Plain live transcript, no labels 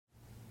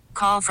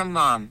call from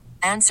mom.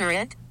 Answer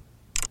it.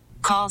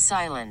 Call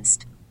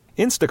silenced.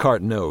 Instacart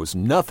knows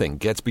nothing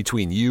gets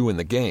between you and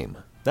the game.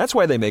 That's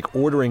why they make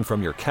ordering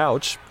from your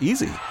couch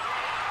easy.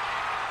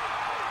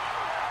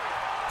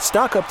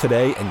 Stock up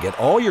today and get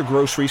all your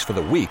groceries for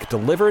the week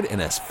delivered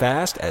in as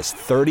fast as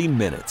 30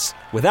 minutes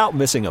without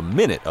missing a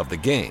minute of the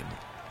game.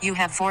 You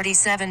have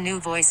 47 new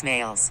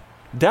voicemails.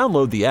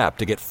 Download the app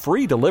to get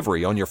free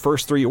delivery on your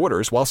first 3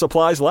 orders while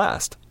supplies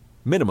last.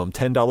 Minimum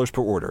 $10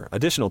 per order.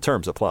 Additional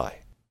terms apply.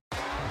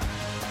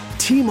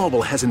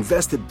 T-Mobile has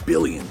invested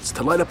billions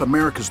to light up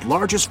America's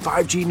largest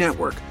 5G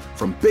network,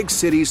 from big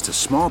cities to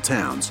small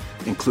towns,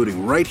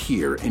 including right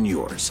here in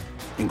yours.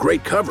 And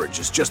great coverage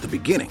is just the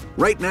beginning.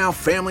 Right now,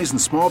 families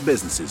and small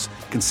businesses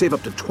can save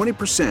up to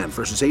 20%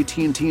 versus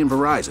AT&T and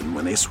Verizon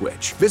when they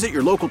switch. Visit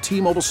your local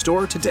T-Mobile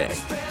store today.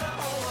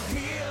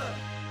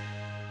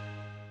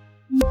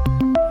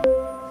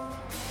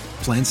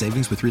 Plan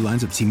savings with 3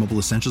 lines of T-Mobile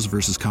Essentials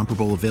versus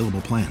comparable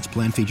available plans.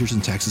 Plan features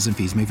and taxes and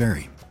fees may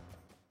vary.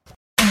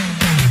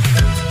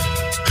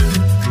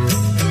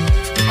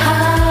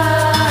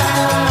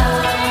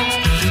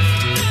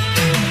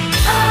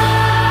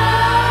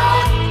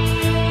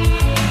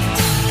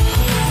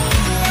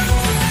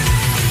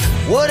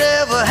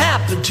 Whatever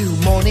happened to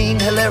morning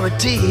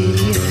hilarity?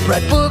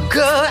 Brad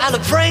Booker,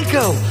 Alec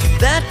Franco,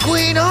 that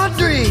Queen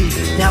Audrey.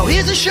 Now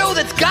here's a show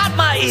that's got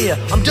my ear.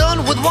 I'm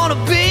done with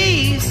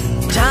wannabes.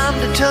 Time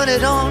to turn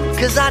it on,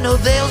 cause I know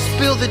they'll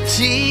spill the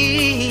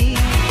tea.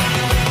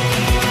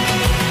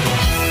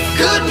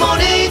 Good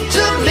morning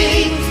to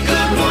me.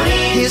 Good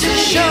morning. Here's a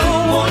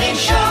show. Morning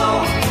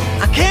show.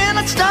 I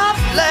cannot stop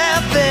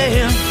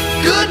laughing.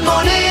 Good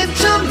morning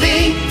to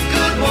me.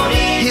 Good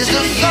morning. Here's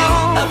a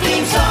song. A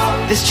theme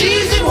song. This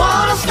cheesy one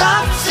I'll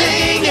stop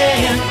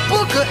singing.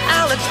 Booker,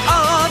 Alex,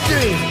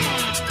 Audrey.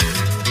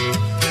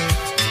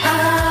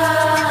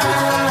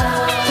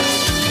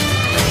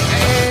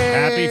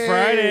 Happy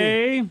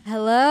Friday.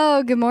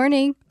 Hello, good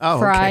morning. Oh,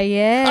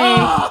 Friday.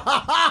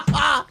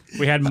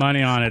 We had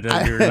money on it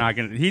that you were not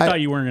going to. He thought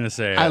you weren't going to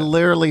say it. I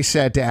literally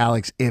said to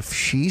Alex, if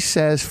she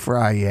says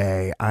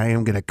Friday, I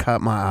am going to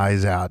cut my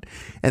eyes out.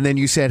 And then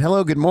you said,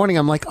 hello, good morning.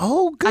 I'm like,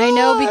 oh, good. I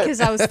know,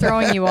 because I was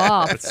throwing you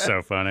off. That's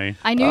so funny.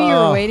 I knew you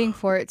were waiting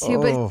for it too,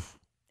 but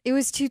it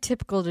was too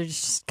typical to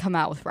just come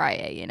out with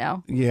Friday, you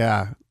know?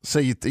 Yeah. So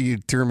you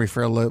threw me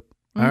for a loop.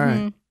 All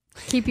right.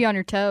 Keep you on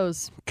your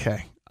toes.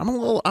 Okay.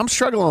 I'm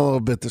struggling a little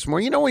bit this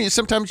morning. You know when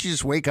sometimes you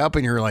just wake up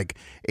and you're like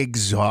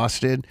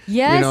exhausted.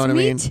 Yes, you know what I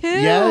me mean? too.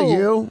 Yeah,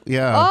 you.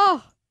 Yeah.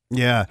 Oh.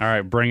 Yeah. All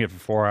right, bring it for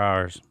 4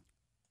 hours.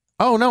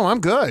 Oh no, I'm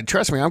good.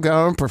 Trust me, I'm good.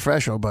 I'm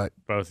professional, but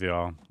Both of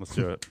y'all. Let's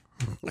do it.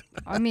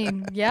 I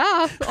mean,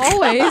 yeah,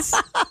 always.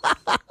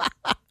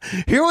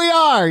 here we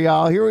are,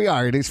 y'all. Here we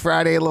are. It is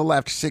Friday, a little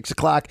after 6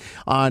 o'clock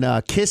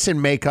on Kiss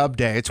and Make Up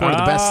Day. It's one of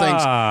the best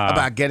things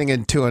about getting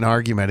into an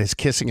argument is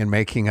kissing and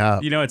making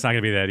up. You know it's not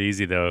going to be that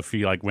easy, though, if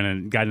you like went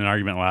and got in an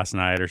argument last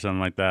night or something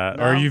like that.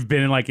 No. Or you've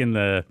been like in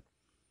the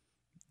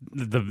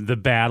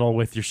battle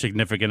with your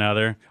significant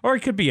other. Or it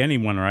could be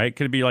anyone, right?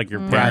 Could it be like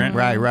your parent?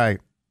 Right.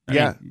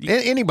 I mean,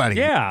 anybody.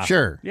 Yeah.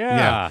 Sure.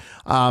 Yeah.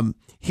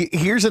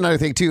 Here's another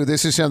thing, too.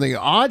 This is something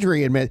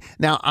Audrey admitted.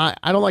 Now,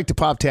 I don't like to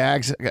pop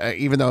tags,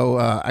 even though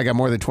I got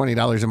more than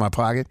 $20 in my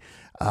pocket.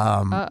 Where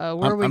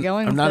are we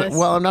going with this?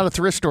 Well, I'm not a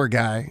thrift store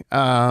guy.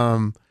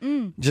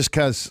 Just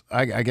because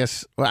I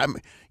guess,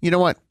 you know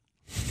what?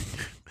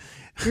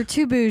 You're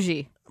too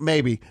bougie.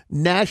 Maybe.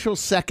 National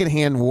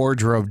Secondhand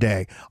Wardrobe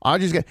Day.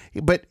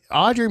 But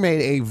Audrey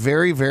made a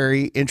very,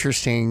 very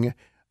interesting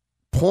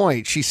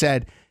point. She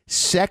said,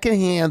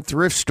 secondhand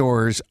thrift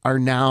stores are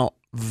now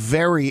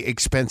very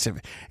expensive.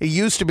 It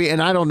used to be,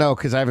 and I don't know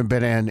because I haven't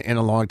been in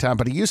a long time,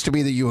 but it used to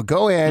be that you would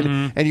go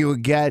in and you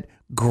would get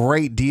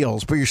great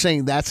deals. But you're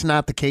saying that's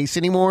not the case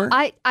anymore?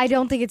 I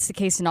don't think it's the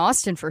case in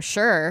Austin for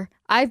sure.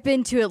 I've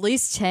been to at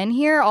least 10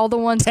 here. All the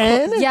ones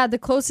 10? Yeah, the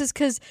closest,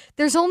 because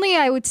there's only,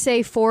 I would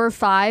say, 4 or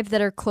 5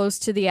 that are close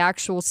to the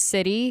actual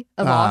city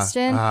of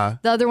Austin.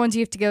 The other ones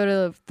you have to go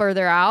to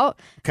further out.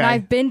 Okay. And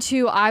I've been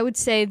to, I would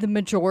say, the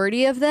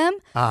majority of them.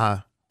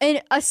 And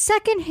a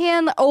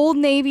secondhand Old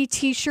Navy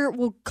T-shirt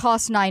will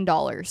cost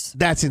 $9.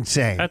 That's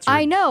insane. That's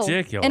I know.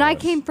 ridiculous. And I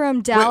came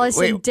from Dallas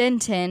Wait. and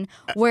Denton,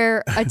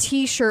 where a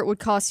T-shirt would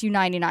cost you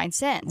 99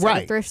 cents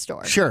at a thrift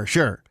store.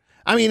 Sure.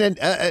 I mean,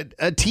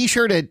 a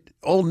T-shirt at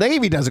Old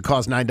Navy doesn't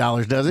cost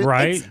 $9, does it?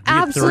 Right? It's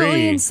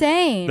absolutely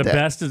insane. The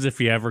best is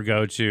if you ever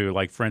go to,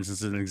 like, for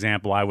instance, as an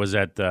example, I was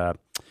at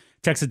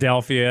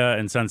Texadelphia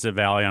in Sunset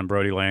Valley on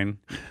Brody Lane.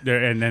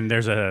 And then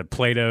there's a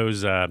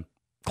Plato's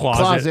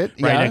closet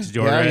right next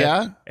door to it.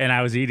 Yeah. And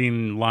I was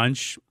eating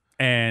lunch,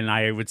 and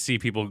I would see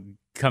people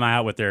come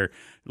out with their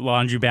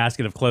laundry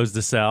basket of clothes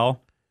to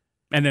sell.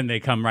 And then they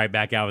come right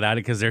back out without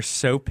it because they're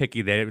so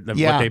picky what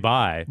they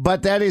buy.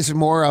 But that is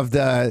more of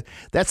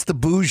that's the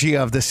bougie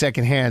of the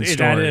secondhand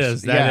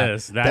stores. That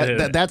is.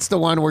 That's the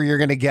one where you're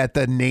going to get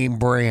the name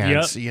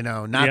brands,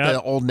 Yep. Not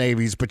the Old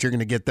Navies, but you're going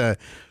to get I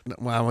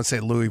won't say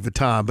Louis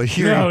Vuitton, but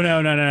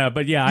No.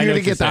 But yeah, you're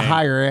going to get the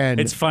higher end.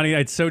 It's funny.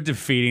 It's so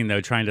defeating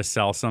though, trying to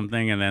sell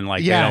something and then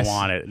they don't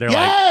want it. They're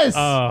like,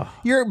 oh.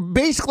 You're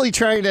basically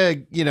trying to,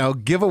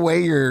 give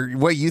away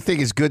what you think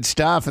is good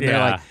stuff. And they're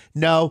like,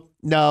 no.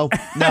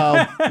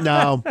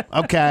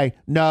 Okay,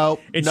 no.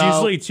 It's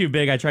usually too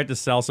big. I tried to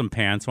sell some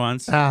pants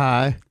once.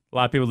 Uh-huh. A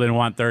lot of people didn't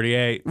want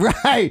 38.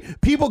 Right.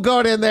 People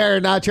going in there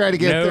and not trying to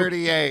get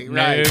 38.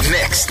 Right.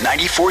 Mix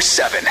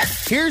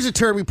 94.7. Here's a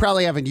term we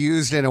probably haven't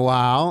used in a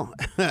while,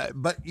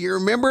 but you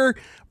remember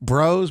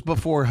bros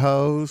before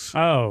hoes?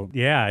 Oh,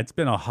 yeah. It's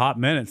been a hot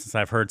minute since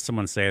I've heard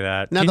someone say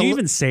that. Now, Can you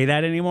even say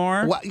that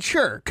anymore? Well,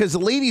 sure, because the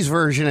ladies'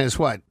 version is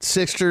what?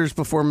 Sisters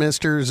before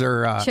misters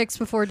or... Chicks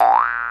before...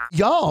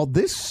 Y'all,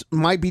 this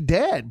might be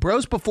dead.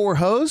 Bros before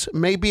hoes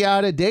may be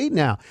out of date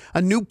now. A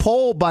new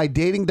poll by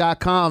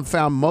Dating.com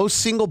found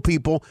most single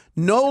people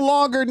no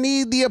longer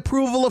need the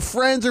approval of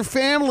friends or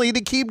family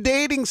to keep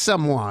dating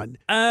someone.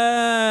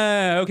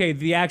 Okay,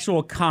 the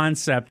actual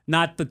concept,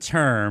 not the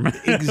term.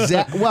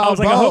 Exactly. Well, I was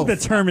like, both. I hope the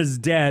term is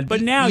dead.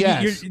 But now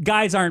Yes.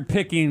 guys aren't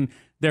picking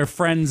their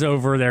friends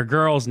over their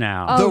girls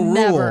now. Oh,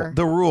 never.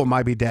 The rule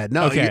might be dead.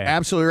 No, Okay. you're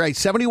absolutely right.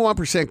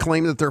 71%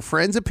 claim that their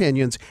friends'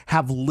 opinions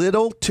have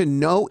little to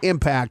no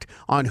impact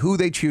on who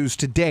they choose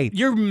to date.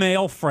 Your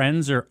male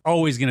friends are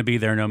always going to be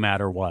there no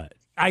matter what.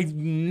 I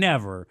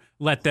never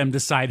let them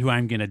decide who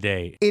I'm going to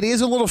date. It is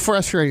a little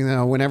frustrating,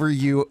 though, whenever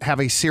you have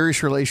a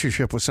serious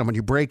relationship with someone,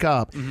 you break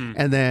up,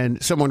 and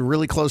then someone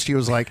really close to you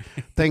is like,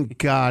 thank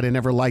God I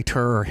never liked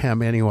her or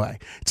him anyway.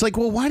 It's like,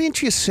 well, why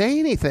didn't you say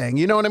anything?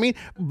 You know what I mean?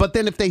 But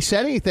then if they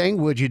said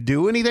anything, would you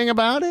do anything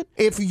about it?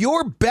 If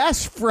your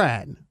best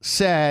friend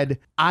said,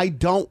 I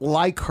don't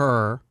like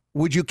her,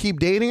 would you keep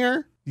dating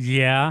her?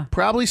 Yeah.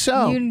 Probably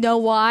so. You know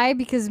why?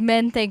 Because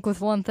men think with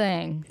one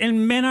thing.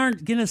 And men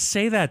aren't going to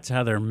say that to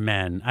other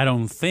men, I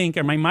don't think.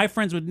 I mean, my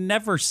friends would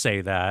never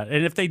say that.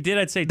 And if they did,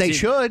 I'd say... They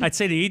should. I'd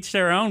say to each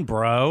their own,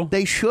 bro.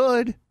 They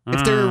should.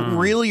 If they're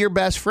really your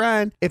best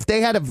friend, if they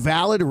had a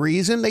valid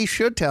reason, they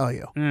should tell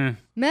you.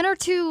 Men are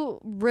too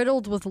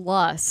riddled with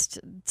lust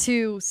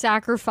to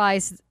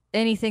sacrifice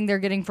anything they're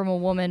getting from a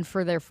woman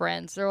for their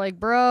friends. They're like,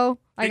 bro,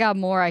 I got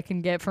more I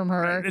can get from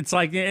her. It's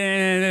like,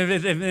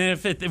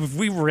 if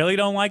we really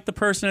don't like the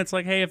person, it's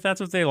like, hey, if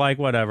that's what they like,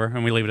 whatever.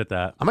 And we leave it at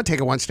that. I'm going to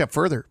take it one step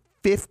further.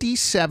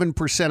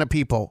 57% of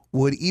people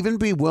would even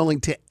be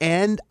willing to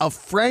end a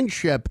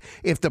friendship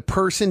if the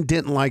person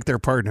didn't like their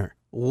partner.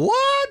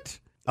 What?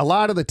 A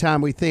lot of the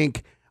time we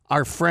think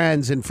our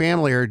friends and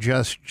family are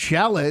just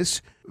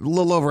jealous. A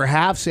little over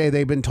half say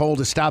they've been told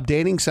to stop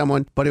dating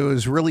someone, but it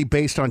was really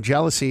based on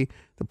jealousy.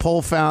 The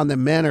poll found that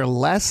men are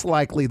less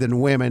likely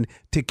than women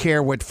to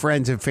care what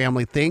friends and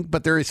family think,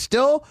 but there is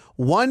still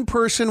one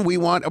person we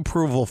want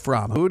approval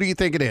from. Who do you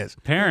think it is?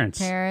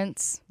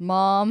 Parents.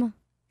 Mom.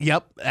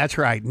 Yep, that's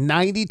right.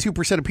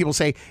 92% of people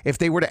say if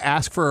they were to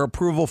ask for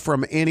approval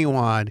from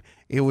anyone,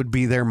 it would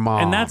be their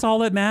mom. And that's all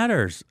that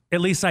matters.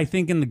 At least I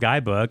think in the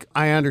guy book.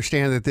 I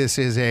understand that this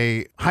is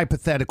a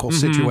hypothetical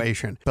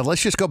situation, but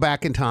let's just go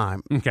back in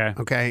time.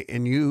 Okay.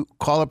 And you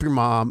call up your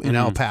mom in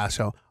El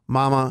Paso.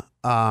 Mama,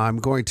 I'm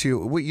going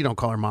to, you don't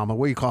call her mama.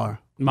 What do you call her?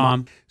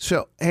 Mom.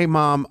 So, hey,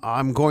 Mom,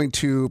 I'm going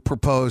to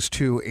propose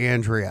to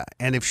Andrea.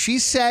 And if she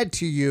said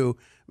to you,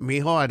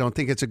 Mijo, I don't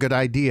think it's a good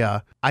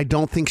idea. I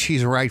don't think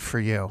she's right for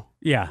you.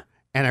 Yeah.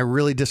 And I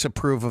really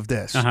disapprove of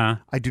this. I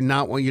do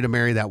not want you to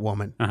marry that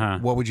woman.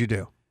 What would you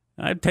do?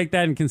 I'd take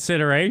that in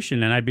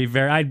consideration, and I'd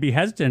be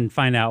hesitant to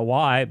find out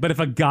why. But if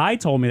a guy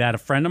told me that, a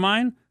friend of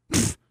mine,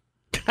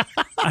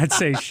 I'd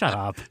say, shut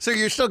up. So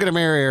you're still going to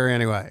marry her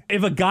anyway?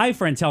 If a guy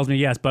friend tells me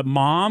yes, but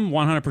mom,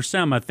 100%,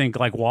 I'm going to think,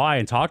 like, why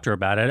and talk to her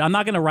about it. I'm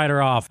not going to write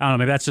her off. I don't know,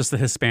 maybe that's just the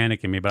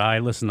Hispanic in me, but I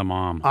listen to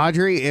mom.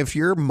 Audrey, if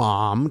your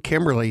mom,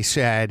 Kimberly,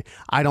 said,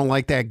 I don't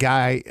like that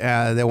guy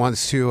that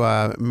wants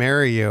to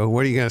marry you,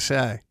 what are you going to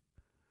say?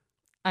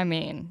 I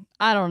mean,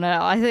 I don't know.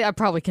 I think I'd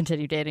probably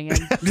continue dating him.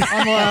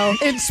 Although,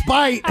 in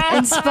spite.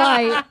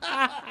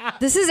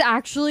 This is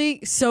actually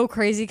so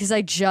crazy because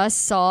I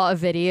just saw a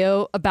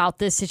video about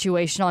this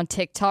situation on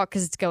TikTok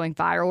because it's going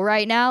viral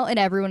right now and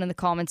everyone in the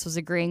comments was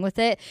agreeing with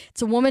it.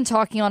 It's a woman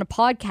talking on a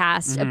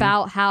podcast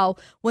about how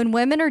when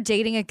women are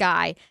dating a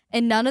guy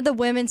and none of the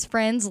women's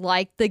friends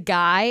like the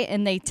guy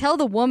and they tell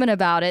the woman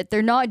about it,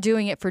 they're not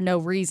doing it for no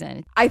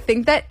reason. I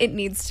think that it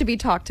needs to be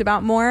talked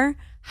about more.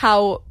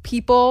 How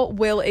people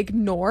will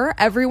ignore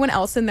everyone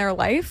else in their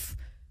life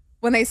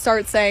when they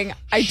start saying,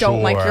 I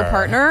don't like your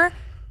partner.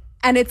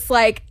 And it's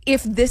like,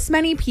 if this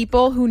many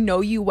people who know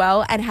you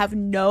well and have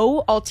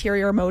no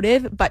ulterior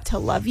motive but to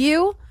love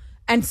you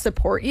and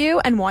support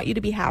you and want you to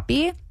be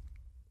happy,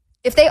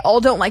 if they all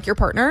don't like your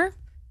partner,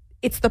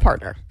 it's the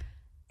partner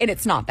and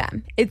it's not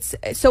them.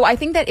 So I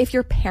think that if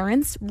your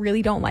parents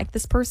really don't like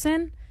this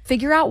person,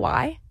 figure out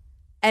why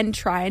and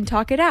try and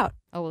talk it out.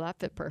 Oh, well, that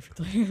fit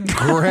perfectly.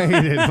 Great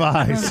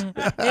advice.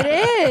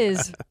 It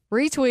is.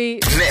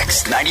 Retweet.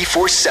 Mix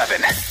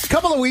 94.7. A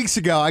couple of weeks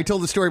ago, I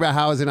told the story about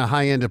how I was in a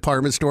high-end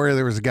department store.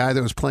 There was a guy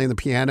that was playing the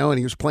piano, and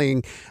he was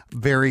playing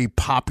very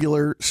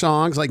popular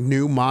songs, like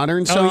new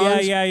modern songs. Oh,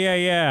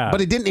 yeah.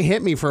 But it didn't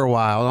hit me for a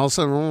while. And all of a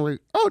sudden, I'm like,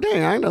 oh,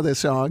 dang, I know this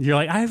song. You're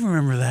like, I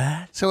remember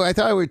that. So I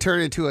thought I would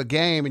turn it into a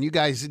game, and you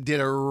guys did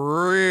a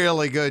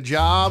really good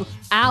job.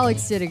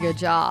 Alex did a good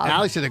job.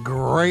 Alex did a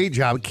great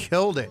job.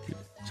 Killed it.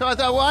 So I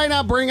thought, why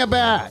not bring it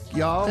back,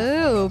 y'all?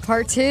 Ooh,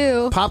 part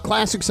 2. Pop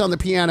classics on the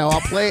piano.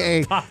 I'll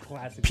play a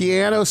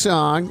piano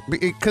song.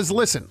 Because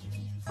listen,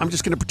 I'm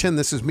just going to pretend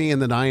this is me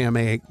and that I am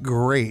a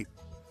great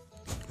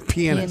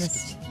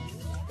pianist.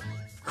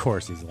 Of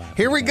course he's laughing.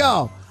 Here we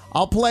go.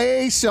 I'll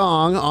play a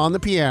song on the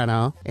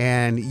piano,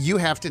 and you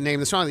have to name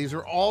the song. These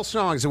are all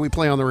songs that we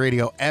play on the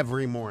radio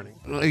every morning.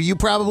 You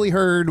probably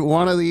heard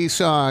one of these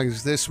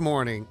songs this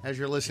morning as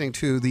you're listening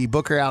to the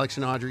Booker, Alex,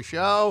 and Audrey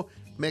show.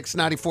 Mix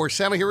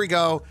 94.7. Here we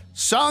go.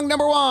 Song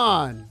number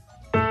 1.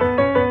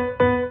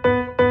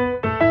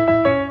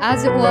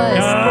 As It Was.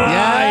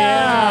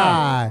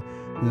 Yeah.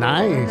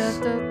 Nice.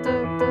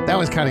 That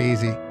was kind of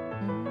easy.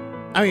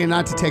 I mean,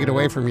 not to take it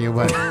away from you,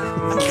 but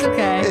it's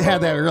okay. It had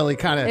that really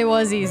kind of. It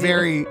was easy.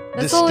 Very.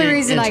 That's the only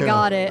reason I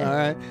got it. All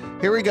right.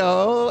 Here we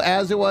go.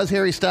 As It Was,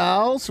 Harry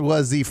Styles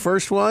was the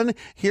first one.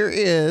 Here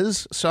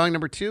is song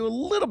number 2, a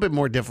little bit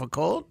more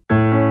difficult.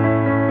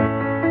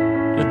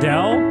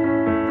 Adele?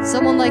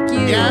 Someone Like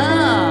You.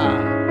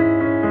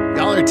 Yeah.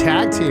 Y'all are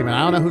tag team, and I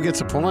don't know who gets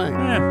a point.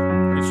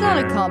 Yeah. It's not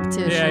a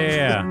competition.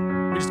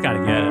 Yeah. We just got to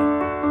get it.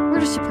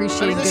 We're just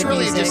appreciating this good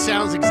really music. just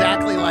sounds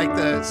exactly like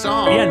the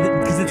song. Yeah,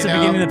 because it's the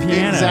beginning of the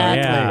piano.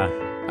 Exactly. Yeah.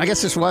 I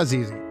guess this was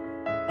easy.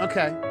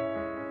 Okay.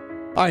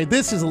 All right,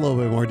 this is a little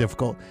bit more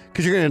difficult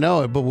because you're going to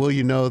know it, but will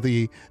you know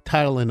the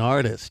title and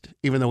artist,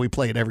 even though we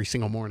play it every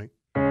single morning?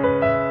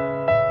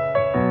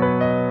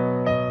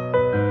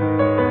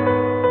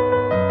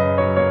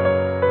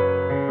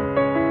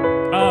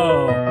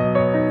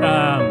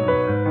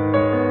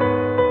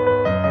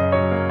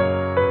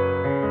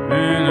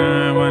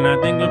 When I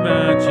think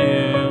about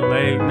you,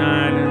 late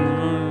night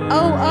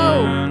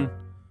and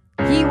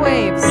Heat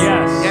Waves.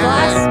 Yes.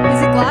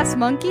 Is it Glass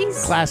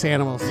Monkeys? Glass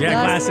Animals.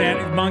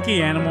 Yeah,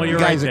 monkey animal. You're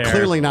you right guys there. are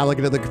clearly not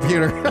looking at the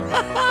computer.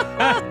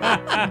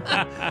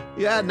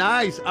 Yeah,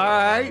 nice. All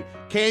right.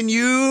 Can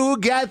you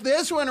get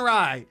this one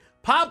right?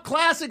 Pop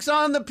classics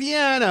on the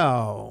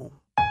piano.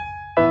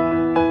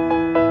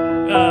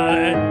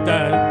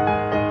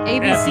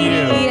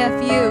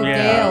 ABCDEFU.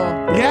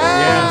 Gale.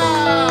 Yeah.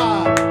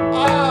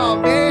 Oh,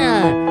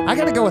 man. I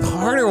got to go with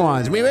harder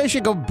ones. Maybe I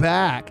should go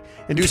back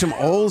and do some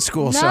old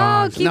school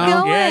songs. Keep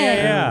going.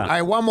 Yeah. All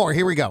right, one more.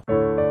 Here we go.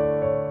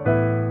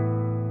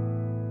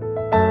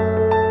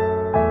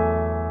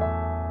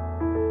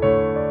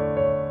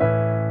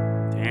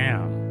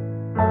 Damn.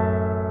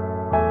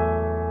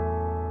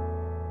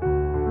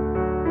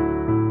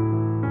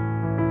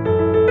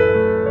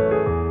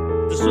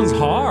 This one's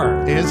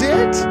hard. Is it?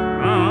 I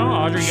don't know.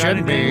 Audrey,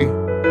 Should be.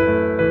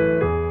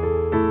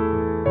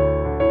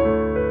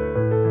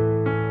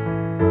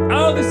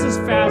 Oh, this is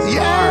fast.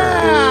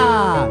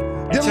 Yeah.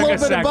 It Did a took little a bit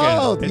second. of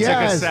both. It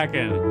Yes. took a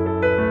second.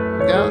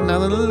 Got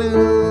another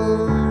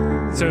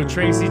lose. So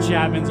Tracy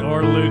Chapman's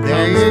or Luke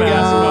There Combs you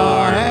fast go.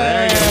 car.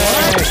 There you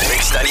go.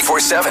 Mix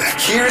 94.7.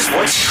 Here's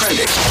what's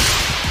trending.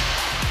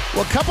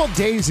 Well, a couple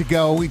days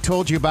ago, we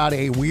told you about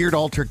a weird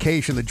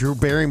altercation that Drew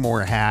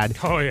Barrymore had.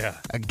 Oh, yeah.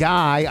 A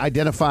guy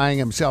identifying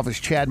himself as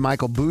Chad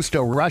Michael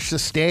Busto rushed the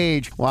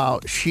stage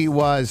while she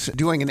was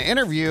doing an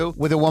interview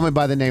with a woman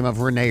by the name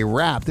of Renee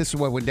Rapp. This is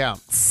what went down.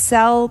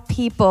 Sell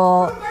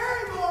people.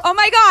 Oh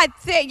my God.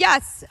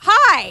 Yes.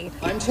 Hi.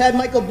 I'm Chad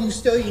Michael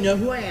Busto. You know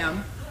who I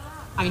am.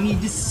 I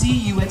need to see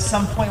you at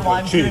some point while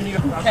I'm here in New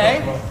York,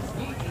 okay?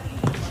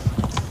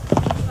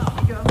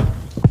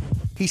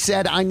 He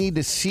said, I need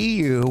to see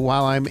you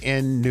while I'm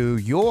in New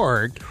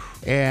York.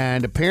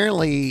 And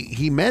apparently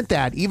he meant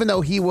that, even though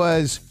he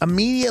was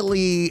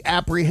immediately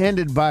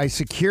apprehended by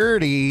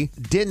security,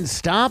 didn't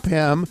stop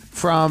him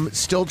from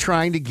still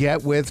trying to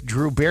get with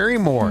Drew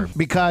Barrymore.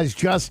 Because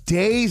just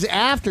days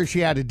after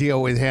she had to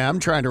deal with him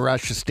trying to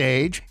rush the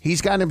stage,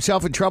 he's gotten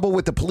himself in trouble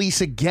with the police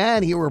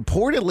again. He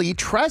reportedly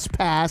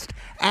trespassed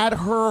at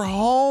her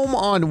home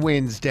on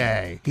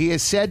Wednesday. He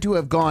is said to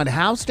have gone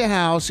house to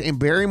house in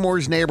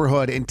Barrymore's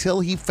neighborhood until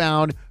he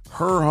found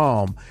her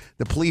home.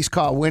 The police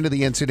caught wind of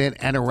the incident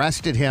and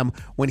arrested him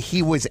when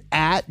he was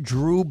at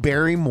Drew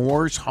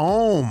Barrymore's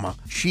home.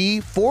 She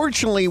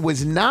fortunately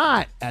was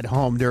not at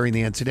home during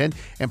the incident,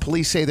 and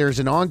police say there's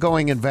an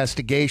ongoing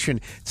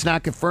investigation. It's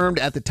not confirmed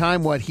at the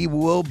time what he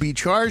will be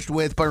charged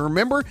with, but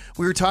remember,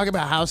 we were talking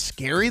about how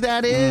scary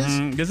that is?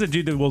 Mm-hmm. This is a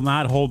dude that will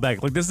not hold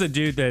back. Like, this is a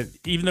dude that,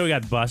 even though he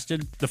got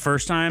busted the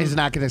first time, He's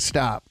not going to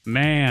stop.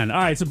 Man.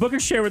 All right, so Booker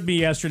shared with me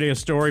yesterday a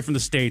story from The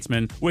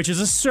Statesman, which is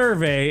a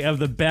survey of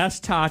the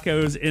best talking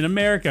tacos in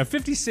America,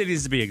 50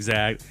 cities to be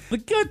exact. The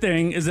good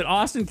thing is that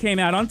Austin came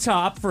out on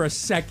top for a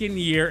second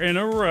year in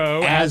a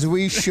row. As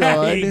we should.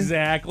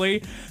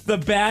 Exactly. The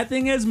bad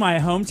thing is my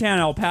hometown,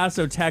 El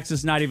Paso,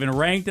 Texas, not even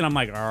ranked, and I'm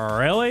like,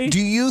 really? Do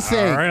you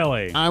think?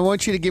 Really? I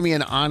want you to give me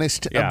an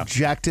honest,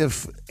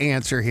 objective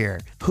answer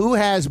here. Who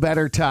has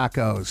better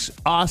tacos,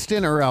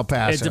 Austin or El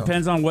Paso? It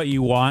depends on what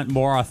you want.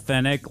 More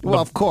authentic. Well,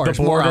 of course,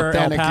 more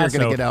authentic. You're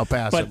going to get El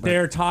Paso. But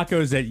they're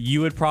tacos that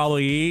you would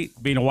probably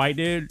eat, being a white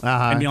dude,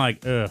 and being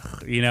like, ugh.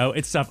 You know,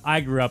 it's stuff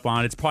I grew up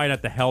on. It's probably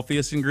not the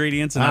healthiest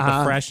ingredients and not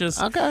the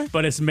freshest. Okay.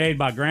 But it's made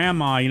by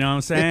grandma. You know what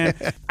I'm saying?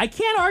 I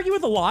can't argue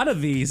with a lot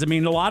of these. I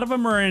mean, a lot of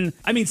them are in.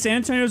 I mean, San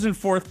Antonio's in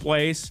 4th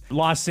place.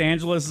 Los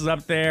Angeles is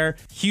up there.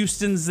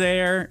 Houston's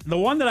there. The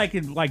one that I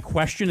could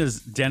question is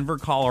Denver,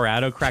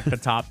 Colorado. Cracked the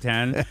top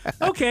 10.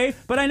 Okay,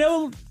 but I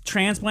know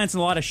transplants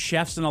and a lot of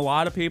chefs and a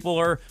lot of people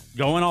are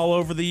going all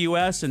over the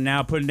U.S. and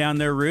now putting down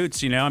their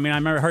roots. You know, I mean,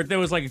 I heard there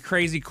was a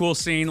crazy cool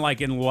scene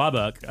in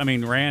Lubbock. I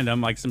mean,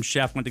 random. Some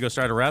chef went to go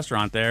start a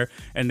restaurant there,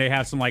 and they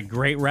have some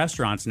great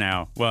restaurants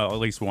now. Well, at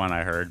least one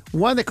I heard.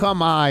 One that caught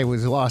my eye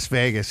was Las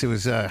Vegas. It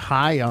was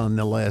high on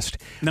the list.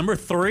 Number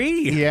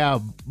 3. Yeah,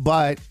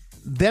 but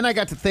then I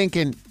got to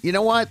thinking, you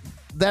know what?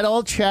 That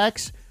all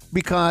checks.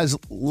 Because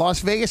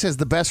Las Vegas has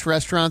the best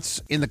restaurants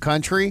in the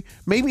country,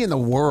 maybe in the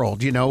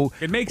world, you know.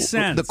 It makes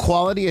sense. The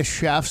quality of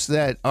chefs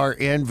that are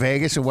in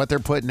Vegas and what they're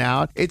putting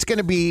out, it's going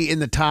to be in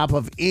the top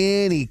of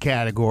any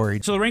category.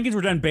 So the rankings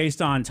were done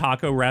based on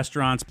taco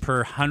restaurants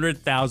per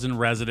 100,000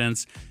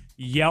 residents.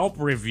 Yelp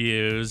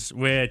reviews,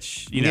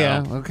 which,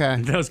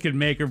 those could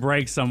make or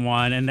break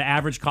someone, and the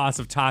average cost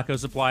of taco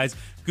supplies,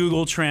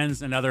 Google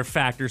Trends, and other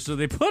factors. So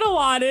they put a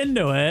lot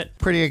into it.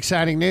 Pretty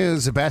exciting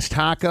news. The best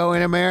taco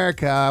in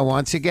America,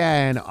 once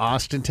again,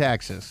 Austin,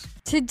 Texas.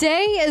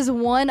 Today is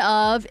one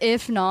of,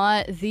 if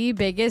not the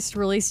biggest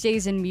release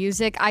days in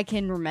music I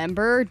can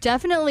remember.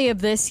 Definitely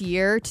of this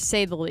year, to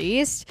say the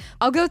least.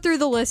 I'll go through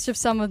the list of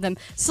some of them.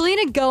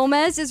 Selena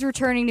Gomez is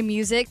returning to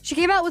music. She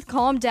came out with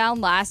Calm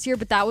Down last year,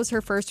 but that was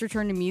her first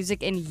return to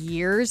music in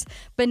years.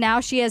 But now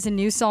she has a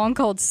new song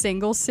called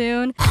Single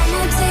Soon.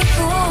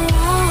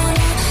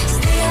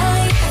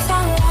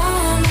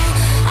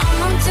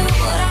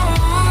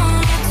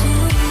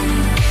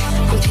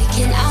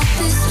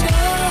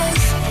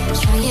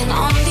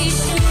 On these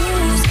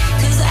shoes,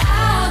 'cause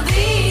I'll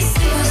be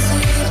single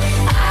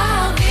soon.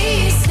 I'll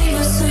be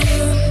single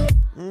soon.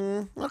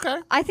 Okay.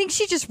 I think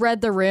she just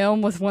read the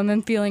room with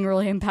women feeling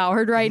really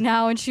empowered right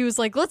now, and she was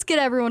like, let's get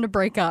everyone to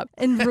break up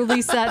and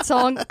release that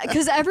song,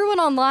 because everyone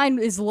online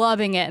is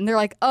loving it, and they're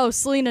like, oh,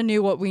 Selena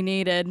knew what we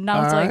needed. And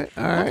I was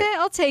okay,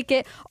 I'll take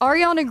it.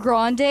 Ariana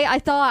Grande,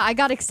 I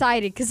got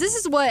excited, because this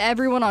is what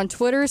everyone on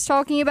Twitter is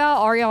talking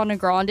about. Ariana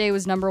Grande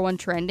was #1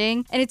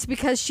 trending, and it's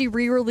because she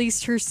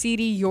re-released her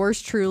CD,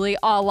 Yours Truly,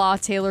 a la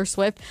Taylor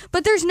Swift,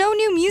 but there's no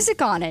new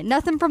music on it.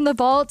 Nothing from the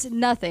vault,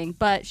 nothing,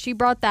 but she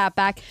brought that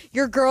back.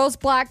 Your girls,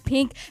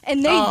 Blackpink,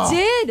 and they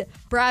did.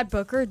 Brad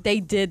Booker, they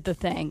did the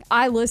thing.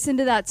 I listened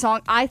to that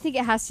song. I think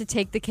it has to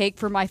take the cake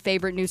for my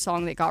favorite new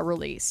song that got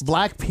released.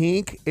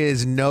 Blackpink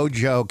is no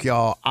joke,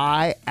 y'all.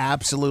 I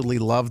absolutely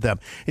love them.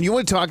 And you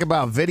want to talk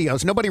about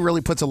videos. Nobody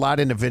really puts a lot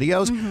into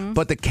videos,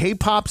 but the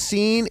K-pop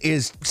scene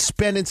is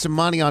spending some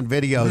money on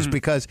videos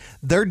because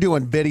they're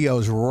doing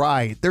videos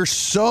right. They're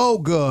so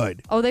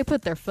good. Oh, they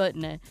put their foot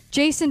in it.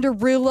 Jason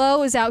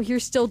Derulo is out here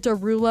still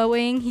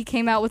Deruloing. He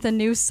came out with a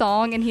new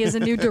song, and he has a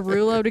new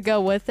Derulo to go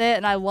with it,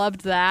 and I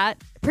loved that.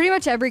 Pretty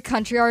much every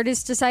country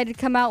artist decided to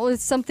come out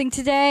with something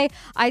today.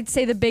 I'd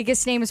say the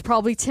biggest name is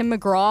probably Tim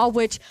McGraw,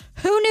 which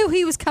who knew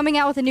he was coming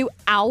out with a new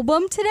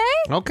album today?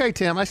 Okay,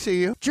 Tim, I see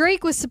you.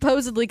 Drake was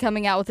supposedly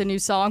coming out with a new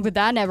song, but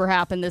that never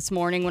happened this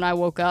morning when I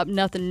woke up.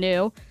 Nothing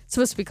new. It's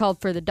supposed to be called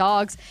For the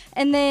Dogs.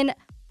 And then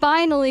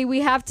finally,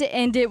 we have to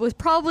end it with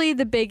probably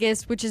the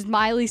biggest, which is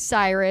Miley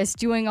Cyrus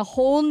doing a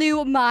whole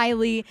new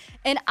Miley,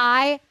 and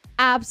I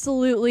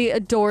absolutely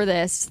adore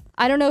this.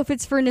 I don't know if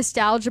it's for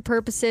nostalgia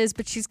purposes,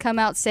 but she's come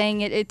out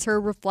saying it's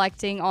her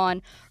reflecting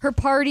on her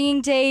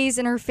partying days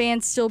and her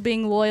fans still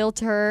being loyal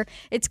to her.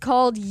 It's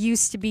called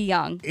Used to Be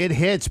Young. It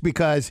hits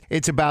because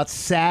it's about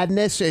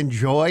sadness and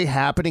joy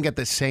happening at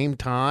the same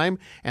time.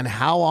 And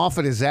how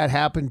often does that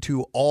happen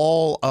to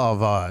all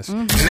of us?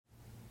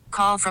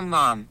 Call from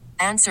mom.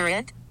 Answer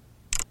it.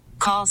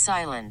 Call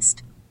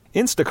silenced.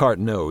 Instacart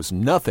knows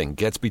nothing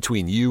gets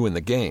between you and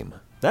the game.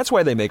 That's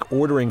why they make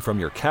ordering from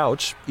your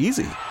couch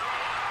easy.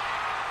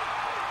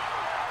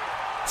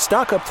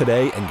 Stock up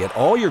today and get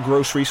all your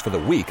groceries for the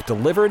week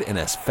delivered in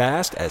as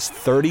fast as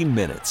 30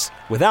 minutes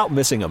without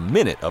missing a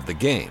minute of the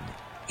game.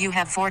 You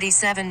have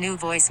 47 new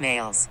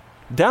voicemails.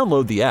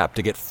 Download the app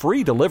to get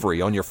free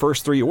delivery on your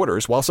first 3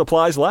 orders while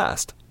supplies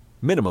last.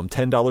 Minimum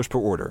 $10 per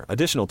order.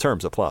 Additional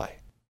terms apply.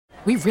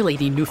 We really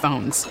need new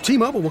phones.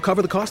 T-Mobile will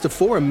cover the cost of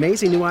 4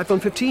 amazing new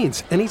iPhone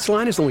 15s, and each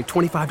line is only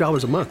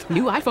 $25 a month.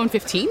 New iPhone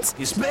 15s?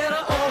 It's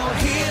better over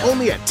here.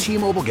 Only at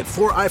T-Mobile, get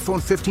 4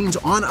 iPhone 15s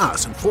on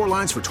us and 4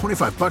 lines for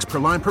 $25 per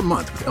line per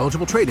month with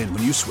eligible trade-in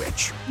when you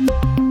switch.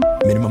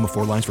 Minimum of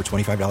 4 lines for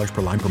 $25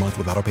 per line per month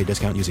with auto pay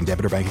discount using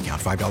debit or bank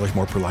account. $5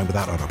 more per line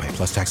without auto pay,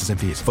 plus taxes and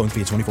fees. Phone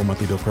fee at 24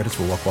 monthly bill credits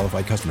for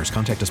well-qualified customers.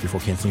 Contact us before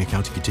canceling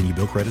account to continue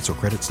bill credits or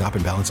credit stop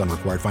and balance on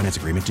required finance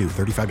agreement due.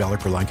 $35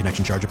 per line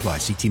connection charge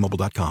applies. See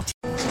T-Mobile.com.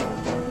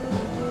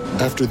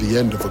 After the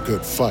end of a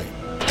good fight,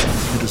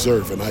 you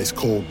deserve an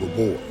ice-cold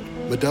reward.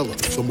 Modelo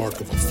is the mark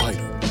of a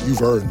fighter.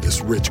 You've earned this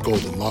rich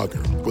golden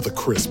lager with a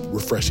crisp,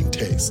 refreshing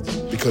taste.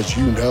 Because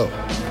you know,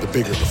 the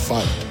bigger the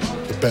fight,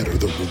 the better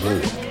the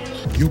reward.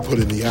 You put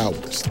in the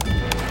hours,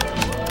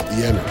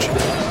 the energy,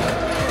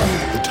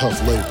 the tough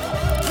labor.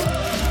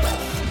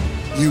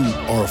 You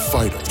are a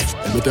fighter,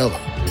 and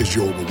Modelo is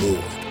your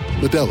reward.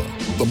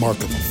 Modelo, the mark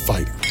of a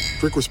fighter.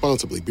 Drink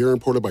responsibly. Beer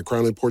imported by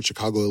Crown Imports,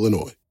 Chicago,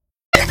 Illinois.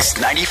 Mix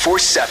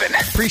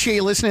 94.7. Appreciate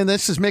you listening.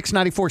 This is Mix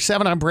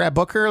 94.7. I'm Brad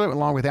Booker,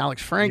 along with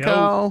Alex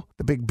Franco,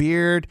 the big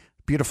beard,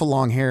 beautiful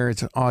long hair.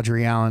 It's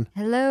Audrey Allen.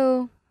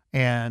 Hello.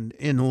 And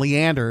in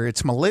Leander,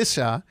 it's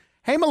Melissa.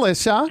 Hey,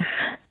 Melissa.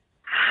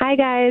 Hi,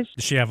 guys.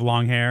 Does she have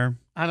long hair?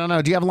 I don't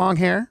know. Do you have long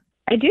hair?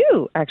 I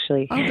do,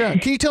 actually. Okay.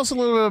 Can you tell us a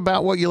little bit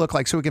about what you look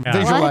like so we can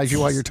visualize you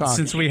while you're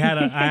talking? Since I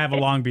have a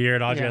long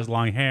beard, Audrey has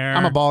long hair.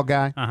 I'm a bald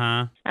guy.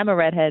 Uh-huh. I'm a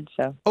redhead,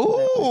 so.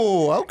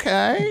 Oh,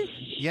 okay.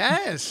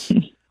 Yes.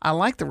 I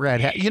like the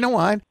redhead. You know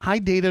what? I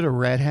dated a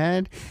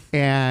redhead,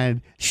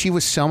 and she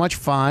was so much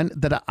fun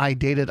that I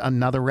dated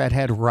another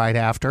redhead right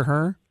after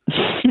her.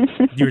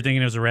 You were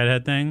thinking it was a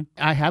redhead thing?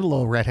 I had a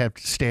little redhead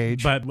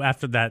stage. But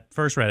after that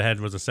first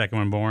redhead, was the second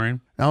one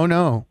boring? Oh,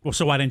 no. Well,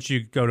 so why didn't you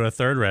go to a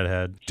third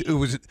redhead? It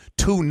was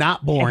too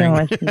not boring.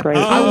 Great.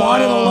 I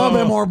wanted a little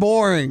bit more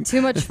boring.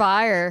 Too much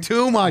fire.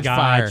 Too much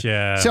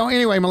fire. So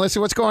anyway, Melissa,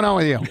 what's going on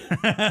with you?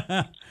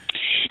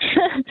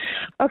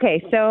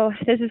 Okay, so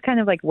this is kind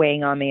of like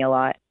weighing on me a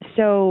lot.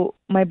 So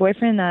my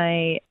boyfriend and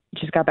I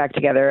just got back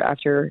together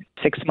after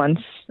 6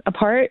 months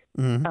apart.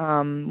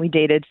 Mm-hmm. We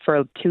dated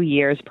for 2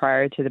 years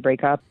prior to the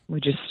breakup. We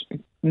just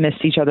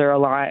missed each other a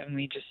lot, and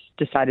we just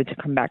decided to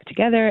come back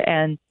together.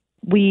 And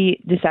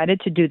we decided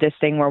to do this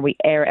thing where we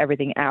air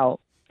everything out,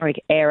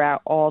 like air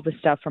out all the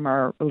stuff from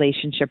our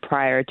relationship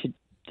prior to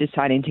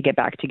deciding to get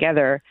back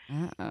together.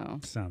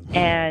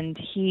 And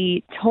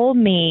he told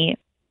me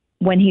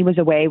when he was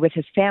away with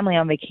his family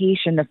on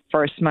vacation, the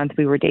first month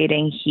we were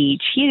dating, he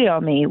cheated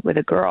on me with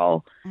a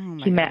girl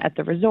he met at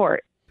the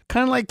resort.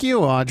 Kind of like you,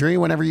 Audrey,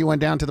 whenever you went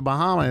down to the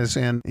Bahamas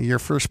and your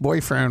first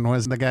boyfriend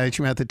was the guy that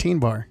you met at the teen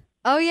bar.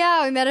 Oh,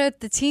 yeah. We met at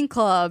the teen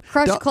club,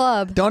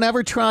 club. Don't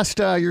ever trust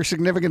your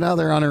significant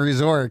other on a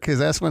resort, because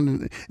that's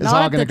when it's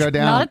all going to go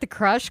down. Not at the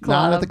Crush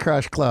Club. Not at the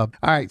Crush Club.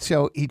 All right.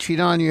 So he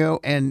cheated on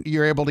you, and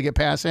you're able to get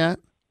past that?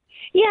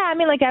 Yeah. I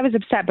mean, like, I was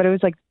upset, but it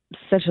was like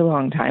such a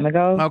long time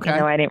ago. Okay. You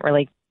know, I didn't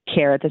really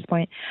care at this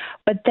point.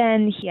 But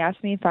then he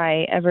asked me if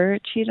I ever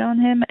cheated on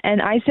him, and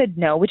I said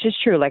no, which is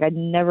true. Like, I'd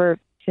never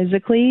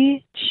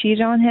physically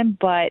cheated on him,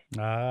 but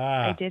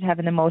I did have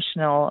an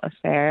emotional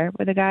affair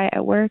with a guy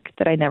at work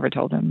that I never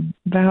told him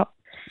about.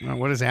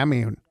 What does that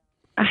mean?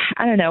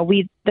 I don't know.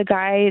 The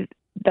guy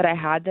that I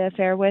had the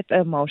affair with,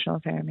 emotional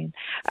affair, I mean,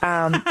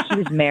 he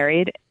was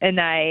married, and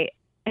I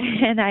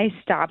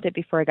stopped it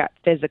before it got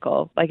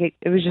physical. Like,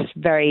 it was just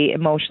very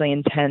emotionally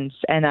intense,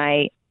 and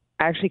I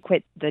actually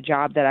quit the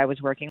job that I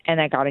was working, and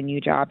I got a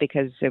new job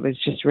because it was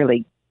just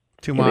really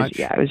too much.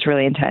 It was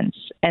really intense.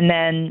 And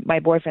then my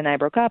boyfriend and I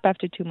broke up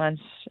after 2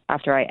 months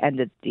after I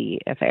ended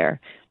the affair,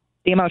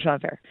 the emotional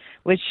affair,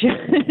 which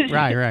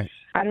right.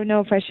 I don't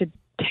know if I should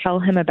tell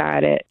him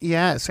about it.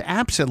 Yes,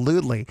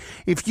 absolutely.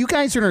 If you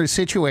guys are in a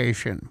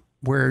situation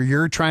where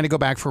you're trying to go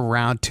back for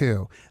round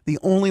 2, the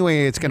only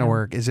way it's going to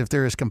work is if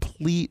there is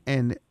complete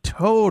and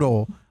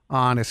total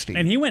honesty.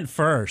 And he went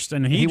first,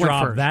 and he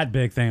dropped that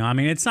big thing. I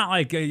mean, it's not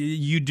like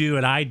you do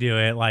it, I do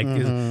it. Like,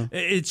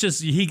 it's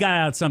just he got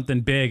out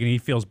something big, and he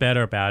feels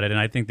better about it. And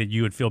I think that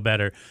you would feel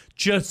better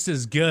just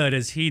as good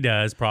as he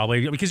does,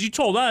 probably, because you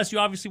told us you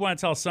obviously want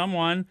to tell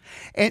someone.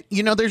 And,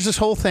 you know, there's this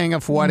whole thing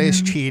of what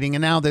is cheating.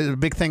 And now the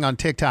big thing on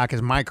TikTok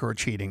is micro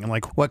cheating, and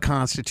like what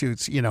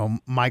constitutes, you know,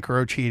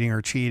 micro cheating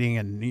or cheating.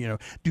 And, you know,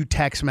 do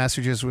text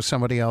messages with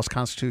somebody else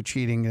constitute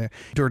cheating?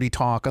 Dirty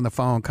talk on the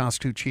phone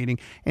constitute cheating?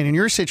 And in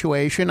your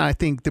situation, I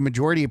think the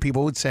majority of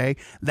people would say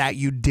that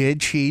you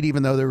did cheat,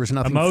 even though there was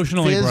nothing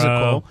emotionally physical.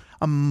 Bro.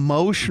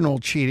 Emotional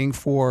cheating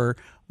for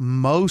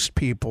most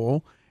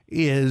people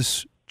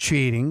is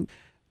cheating.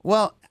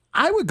 Well,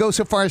 I would go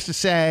so far as to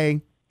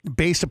say,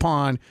 based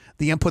upon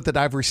the input that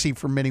I've received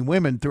from many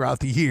women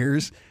throughout the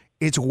years,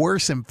 it's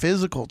worse than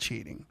physical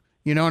cheating.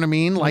 You know what I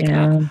mean? Like,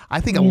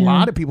 I think a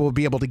lot of people would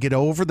be able to get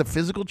over the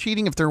physical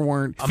cheating if there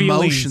weren't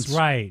emotions,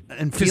 right?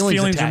 And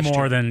feelings are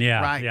more than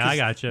right, I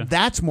got you.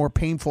 That's more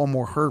painful,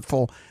 more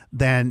hurtful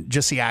than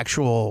just the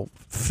actual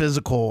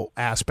physical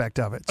aspect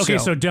of it. Okay,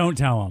 so don't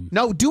tell him.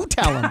 No, do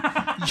tell him.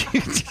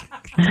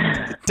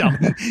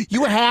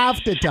 You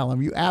have to tell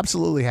him. You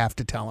absolutely have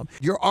to tell him.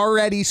 You're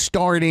already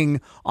starting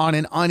on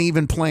an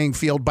uneven playing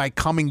field by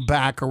coming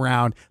back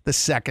around the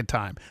second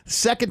time. The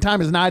second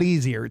time is not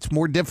easier. It's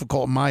more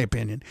difficult, in my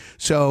opinion.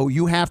 So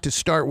you have to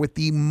start with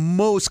the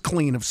most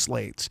clean of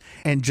slates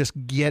and just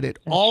get it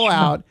all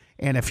out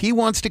And if he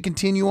wants to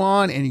continue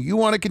on and you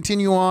want to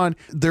continue on,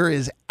 there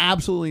is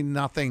absolutely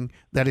nothing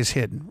that is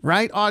hidden.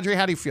 Right, Audrey?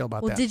 How do you feel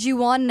about Well, that? did you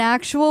want an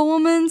actual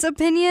woman's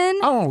opinion?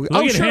 Look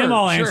at sure, him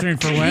all sure. answering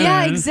for women.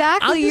 Yeah,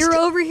 exactly. You're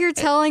over here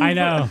telling. I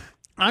know.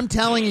 I'm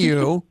telling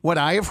you what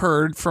I have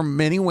heard from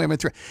many women.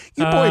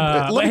 You boy,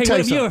 let me hey, tell what you you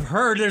something. have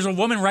heard? There's a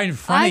woman right in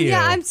front of you.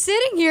 Yeah, I'm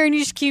sitting here and you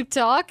just keep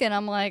talking.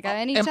 I'm like,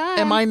 anytime.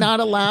 Am I not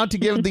allowed to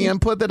give the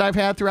input that I've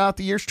had throughout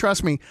the years?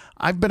 Trust me,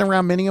 I've been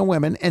around many a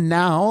women, and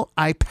now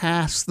I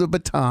pass the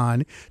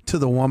baton to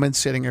the woman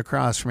sitting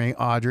across from me,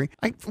 Audrey.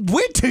 I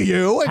went to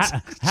you.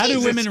 How do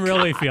Jesus women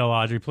really God. feel,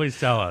 Audrey? Please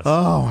tell us.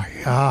 Oh, my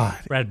God.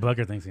 Brad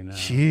Booker thinks he knows.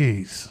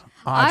 Jeez.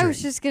 I Audrey.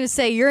 was just going to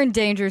say, you're in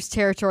dangerous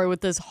territory with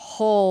this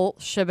whole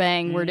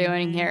shebang we're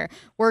doing here.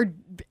 We're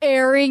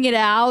airing it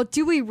out.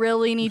 Do we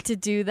really need to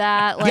do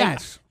that? Like,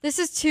 Yes. This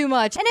is too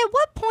much. And at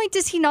what point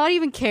does he not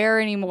even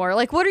care anymore?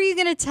 Like, what are you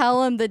going to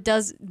tell him that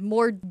does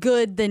more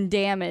good than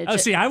damage? Oh,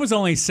 see, I was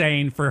only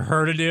saying for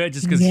her to do it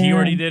just because he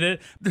already did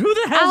it. Who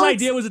the hell's Alex,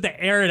 idea was it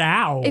to air it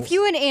out? If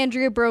you and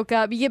Andrea broke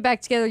up, you get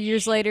back together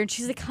years later, and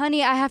she's like,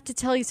 honey, I have to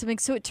tell you something.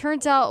 So it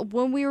turns out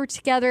when we were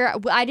together,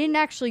 I didn't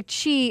actually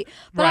cheat,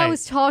 but I Right.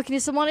 was talking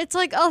to someone. It's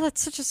like, oh,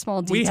 that's such a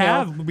small detail. We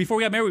have, before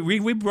we got married,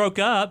 we broke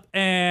up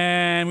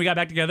and we got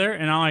back together,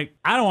 and I'm like,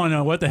 I don't want to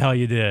know what the hell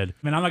you did. I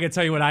mean, I'm not going to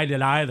tell you what I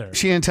did either.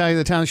 She didn't tell you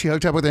the time she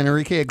hooked up with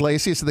Enrique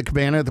Iglesias at the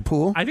cabana at the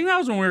pool? I think that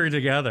was when we were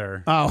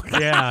together. Oh.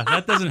 Yeah,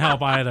 that doesn't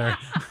help either.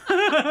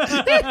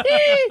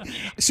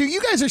 So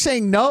you guys are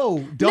saying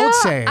no, don't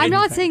say I'm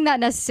not anything. saying that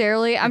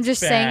necessarily. I'm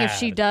just saying if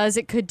she bad. does,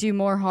 it could do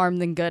more harm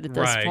than good at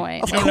this Right.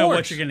 point. You don't know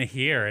what you're going to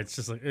hear. It's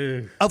just like,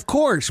 ugh. Of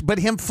course, but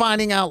him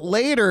finding out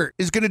later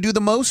is going to do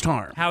the most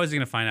harm. How is he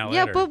going to find out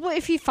Yeah, later? but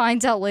if he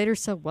finds out later,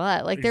 so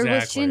what? Like, there was, she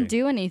Exactly. didn't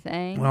do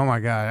anything. Oh my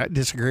God, I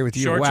disagree with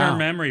you. Short-term Wow.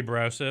 memory,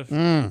 brosif.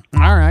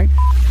 All right.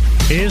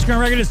 His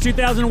current record is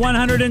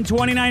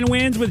 2,129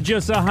 wins with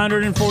just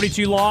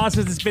 142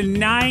 losses. It's been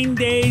 9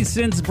 days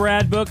since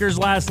Brad Booker's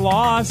last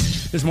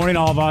loss. This morning,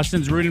 all of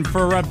Austin's rooting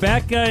for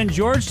Rebecca in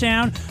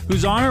Georgetown,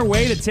 who's on her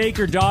way to take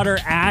her daughter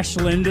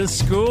Ashlyn to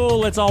school.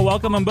 Let's all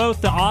welcome them both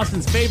to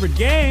Austin's favorite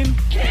game.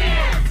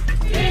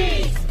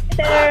 Hey,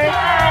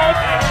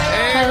 Rebecca.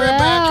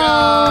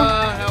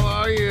 How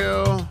are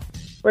you?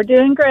 We're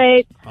doing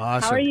great.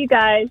 Awesome. How are you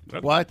guys?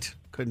 What?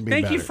 Couldn't be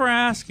Thank better. you for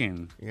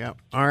asking. Yep.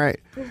 All right.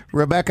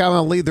 Rebecca, I'm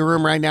going to leave the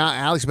room right now.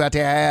 Alex is about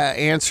to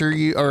answer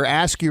you, or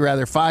ask you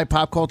rather, 5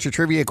 pop culture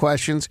trivia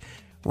questions.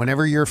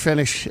 Whenever you're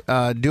finished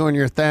doing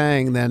your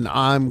thing, then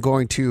I'm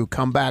going to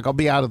come back. I'll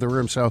be out of the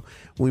room, so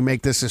we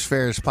make this as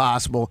fair as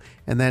possible.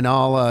 And then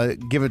I'll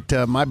give it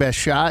my best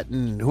shot,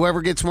 and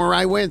whoever gets more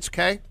right wins,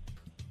 okay?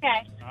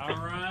 Okay. All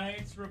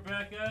right,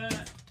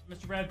 Rebecca.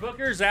 Mr. Brad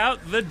Booker's out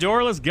the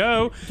door. Let's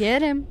go.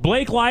 Get him.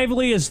 Blake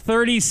Lively is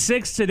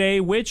 36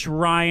 today. Which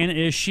Ryan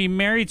is she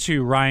married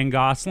to? Ryan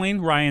Gosling,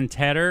 Ryan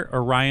Tedder,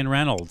 or Ryan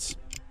Reynolds?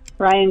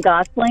 Ryan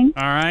Gosling.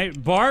 All right.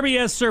 Barbie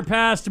has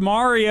surpassed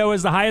Mario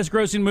as the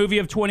highest-grossing movie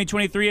of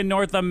 2023 in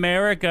North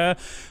America.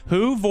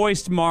 Who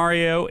voiced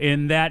Mario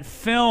in that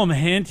film?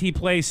 Hint, he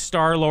plays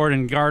Star-Lord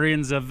in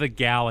Guardians of the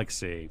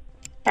Galaxy.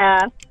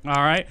 Pass.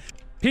 All right.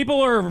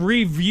 People are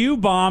review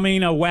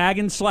bombing a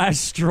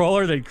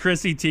wagon/stroller that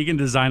Chrissy Teigen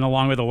designed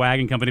along with a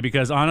wagon company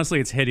because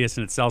honestly, it's hideous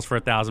and it sells for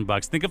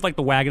 $1,000. Think of like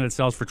the wagon that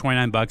sells for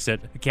 $29 at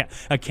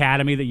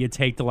Academy that you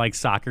take to like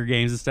soccer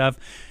games and stuff.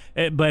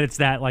 But it's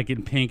that like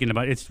in pink and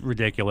it's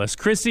ridiculous.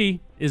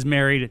 Chrissy is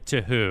married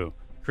to who?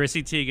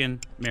 Chrissy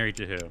Teigen married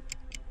to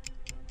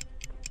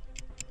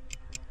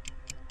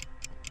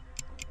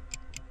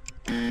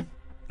who?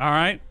 All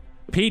right.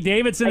 Pete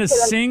Davidson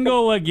is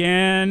single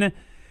again.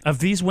 Of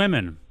these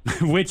women,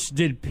 which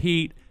did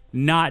Pete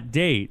not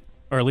date,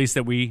 or at least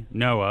that we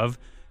know of?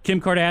 Kim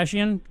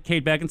Kardashian,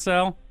 Kate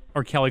Beckinsale,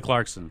 or Kelly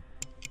Clarkson?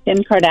 Kim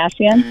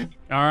Kardashian.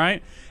 All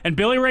right. And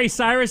Billy Ray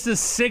Cyrus is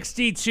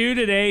 62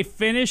 today.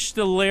 Finish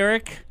the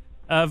lyric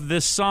of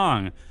this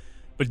song.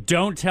 But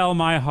don't tell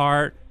my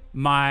heart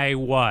my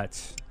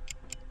what?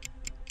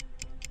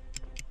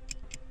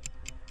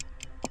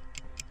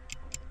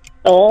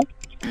 Soul.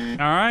 All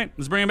right.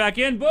 Let's bring him back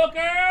in.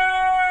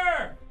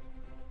 Booker!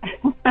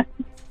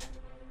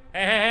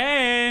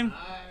 Hey.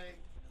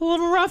 A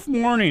little rough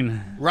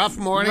morning. Rough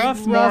morning?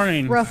 Rough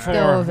morning rough for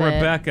go of it.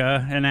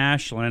 Rebecca and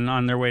Ashlyn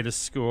on their way to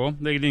school.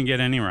 They didn't get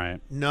any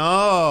right.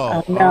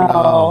 No.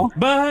 No.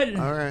 But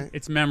All right.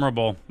 it's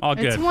memorable. All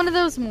good. It's one of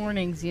those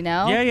mornings, you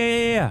know?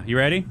 Yeah. You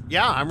ready?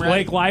 Yeah, I'm ready.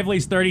 Blake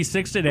Lively's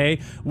 36 today.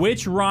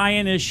 Which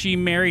Ryan is she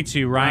married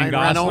to? Ryan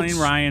Ryan Gosling, Reynolds.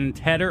 Ryan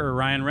Tedder, or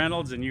Ryan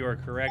Reynolds? And you are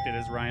correct. It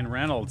is Ryan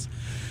Reynolds.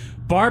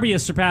 Barbie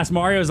has surpassed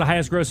Mario as the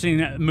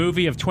highest-grossing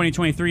movie of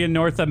 2023 in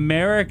North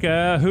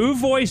America. Who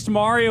voiced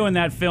Mario in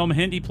that film?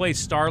 Hint, he plays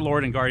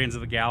Star-Lord in Guardians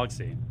of the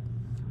Galaxy.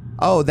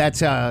 Oh,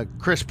 that's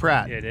Chris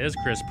Pratt. It is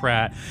Chris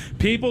Pratt.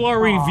 People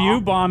are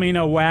review bombing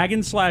a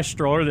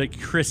wagon/stroller that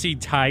Chrissy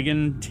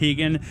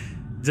Teigen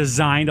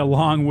designed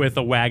along with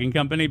a wagon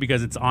company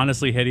because it's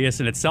honestly hideous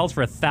and it sells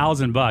for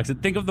 $1,000.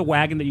 And think of the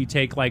wagon that you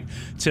take like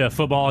to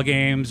football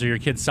games or your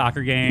kids'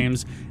 soccer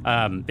games.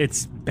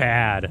 It's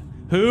bad.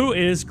 Who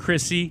is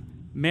Chrissy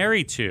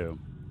married to?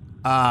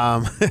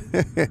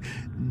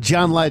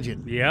 John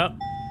Legend. Yep.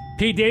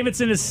 Pete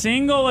Davidson is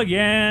single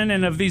again,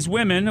 and of these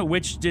women,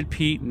 which did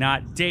Pete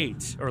not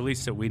date, or at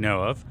least that we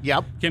know of?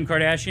 Yep. Kim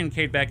Kardashian,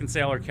 Kate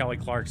Beckinsale, or Kelly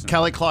Clarkson?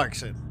 Kelly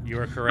Clarkson. You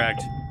are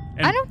correct.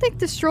 I don't think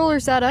the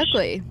stroller's that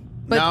ugly.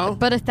 But, No?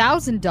 But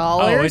 $1,000.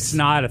 Oh, it's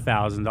not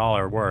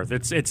 $1,000 worth.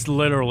 It's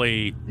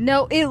literally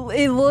No,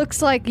 it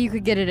looks like you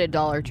could get it at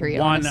Dollar Tree,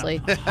 honestly.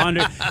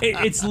 100.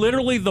 It's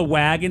literally the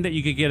wagon that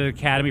you could get at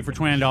Academy for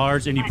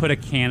 $20, and you put a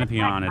canopy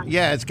on it.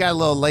 Yeah, it's got a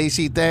little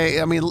lacy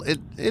thing. I mean,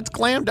 it's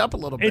glammed up a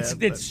little bit.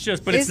 It's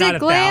just, but Is it's not it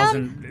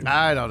glam? $1,000.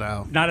 I don't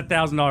know. Not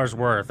 $1,000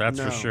 worth, that's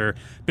No. for sure.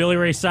 Billy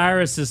Ray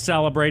Cyrus is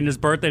celebrating his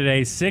birthday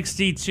today,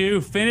 62.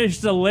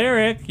 Finish the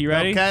lyric. You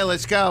ready? Okay,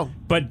 let's go.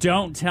 But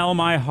don't tell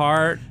my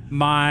heart,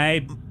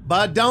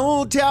 But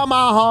don't tell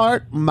my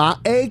heart, my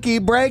achy,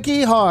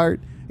 breaky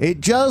heart.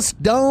 It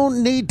just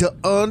don't need to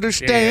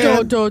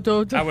understand.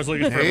 I was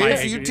looking for my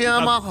If you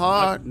tell my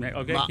heart,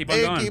 okay, my keep on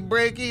achy, going.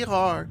 breaky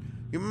heart,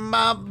 you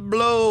might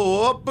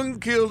blow up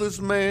and kill this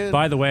man.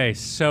 By the way,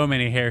 so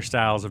many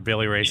hairstyles of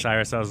Billy Ray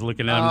Cyrus. I was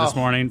looking at him this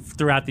morning.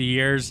 Throughout the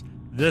years,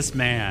 this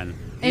man.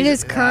 And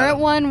his current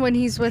one, when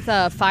he's with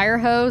a fire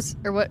hose,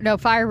 or what? No,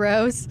 fire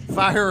rose.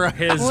 Fire rose.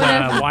 His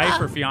wife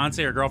or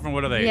fiance or girlfriend,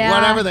 what are they? Yeah.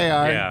 Whatever they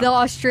are. Yeah. The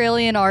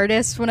Australian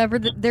artist, whenever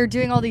they're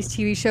doing all these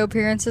TV show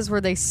appearances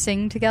where they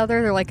sing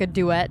together, they're like a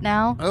duet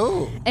now.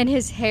 Oh. And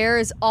his hair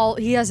is all,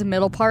 he has a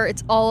middle part,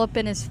 it's all up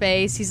in his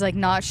face. He's like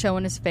not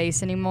showing his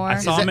face anymore. I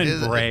saw him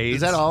in braids.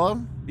 Is that all of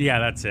them? Yeah,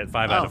 that's it.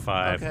 5 out of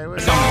 5. Okay, I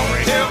saw him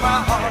in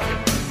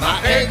braids. My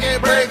achy,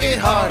 breaky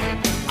heart,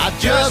 I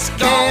just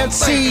can't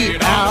see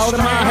it out of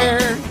my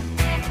hair.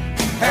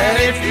 And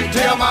if you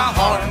tell my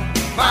heart,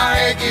 my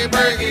achy,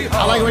 breaky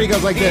heart, I like when he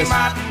goes like this.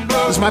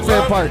 This is my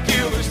favorite part.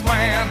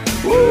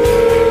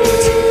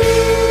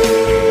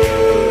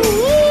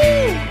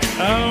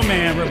 Oh,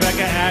 man.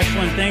 Rebecca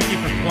Ashland, thank you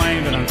for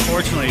playing, but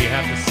unfortunately, you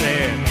have to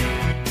say it.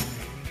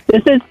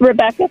 This is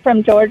Rebecca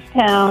from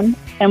Georgetown,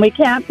 and we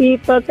can't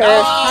beat Booker.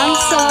 I'm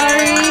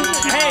sorry.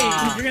 Hey,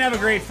 you're going to have a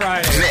great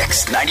Friday.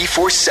 Mix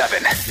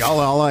 94.7. Y'all,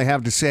 all I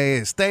have to say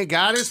is, thank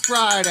God it's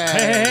Friday.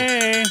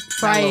 Hey.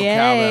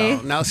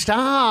 Friday. Now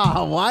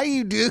stop. Why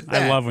you do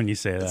that? I love when you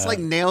say that. It's like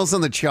nails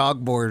on the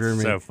chalkboard. Or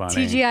so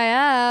funny.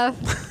 TGIF.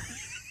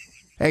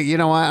 Hey, you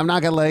know what? I'm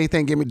not going to let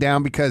anything get me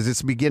down because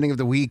it's the beginning of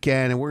the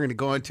weekend, and we're going to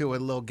go into a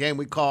little game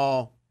we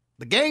call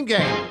the Game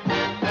Game.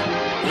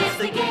 It's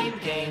the game,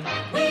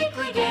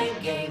 weekly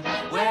game,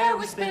 where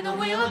we spin the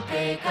wheel and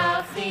pick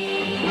a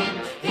theme.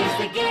 It's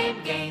the game,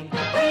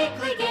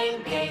 weekly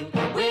game,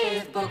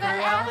 with Booker,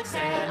 Alex,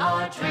 and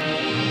Audrey.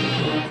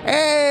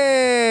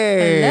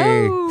 Hey!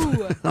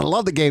 Hello. I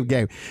love the Game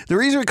Game. The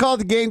reason we call it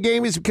the Game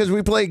Game is because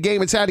we play a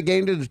game inside a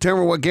game to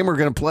determine what game we're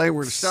going to play.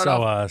 We're going to start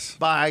off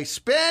by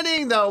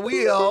spinning the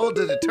wheel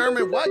to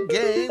determine what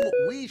game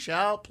we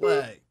shall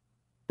play.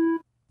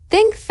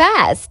 Think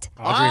fast.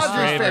 Audrey's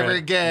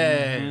favorite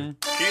game.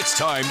 It's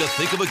time to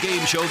think of a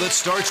game show that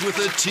starts with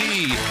a T.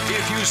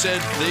 If you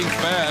said think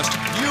fast,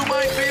 you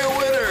might be a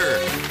winner.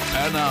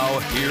 And now,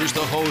 here's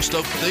the host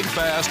of Think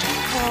Fast,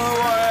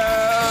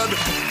 Brad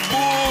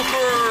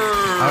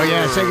Booker. Oh,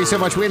 yeah. Thank you so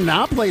much. We have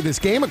not played this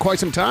game in quite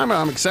some time, and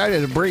I'm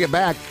excited to bring it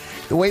back.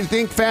 The way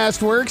Think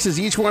Fast works is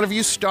each one of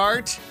you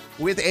start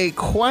with a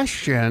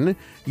question.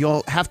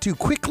 You'll have to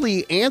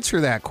quickly answer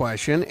that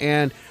question,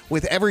 and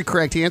with every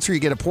correct answer,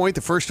 you get a point.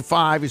 The first to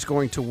 5 is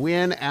going to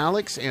win.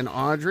 Alex and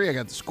Audrey, I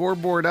got the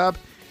scoreboard up.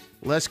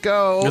 Let's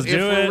go. Let's do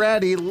if we're it.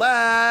 ready,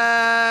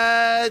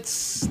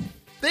 let's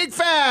think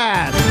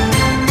fast.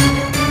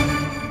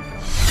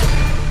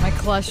 My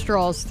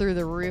cholesterol's through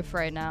the roof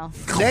right now.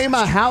 Name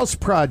a house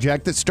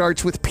project that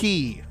starts with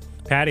P.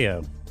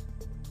 Patio.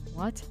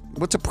 What?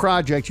 What's a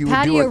project you would do?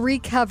 Patio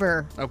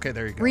recover. Okay,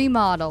 there you go.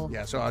 Remodel.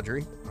 Yes,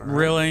 Audrey. All right.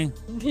 Really?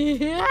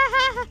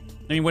 I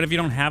mean, what if you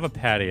don't have a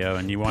patio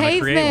and you want to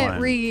create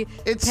Pavement one?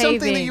 It's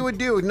something that you would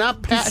do.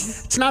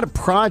 It's not a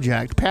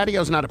project.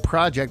 Patio's not a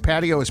project.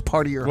 Patio is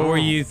part of your What home. were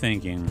you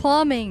thinking?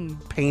 Plumbing.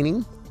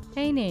 Painting.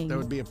 Painting. That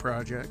would be a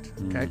project.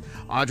 Okay.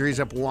 Audrey's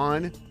up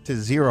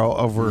 1-0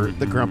 over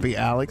the grumpy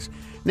Alex.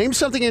 Name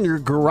something in your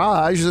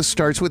garage that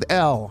starts with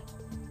L.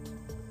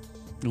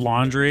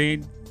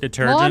 Laundry,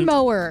 detergent.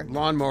 Lawnmower.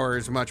 Lawnmower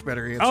is a much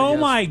better answer. Oh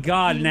yes. my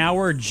God! Now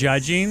we're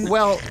judging.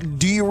 Well,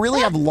 do you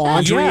really have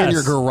laundry in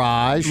your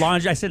garage?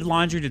 Laundry. I said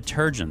laundry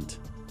detergent.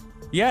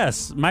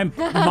 Yes, my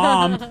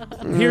mom.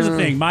 Here's the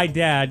thing: my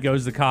dad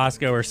goes to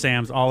Costco or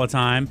Sam's all the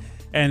time,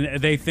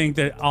 and they think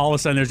that all of a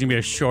sudden there's gonna be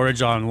a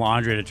shortage on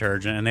laundry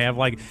detergent, and they have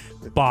like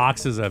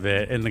boxes of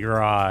it in the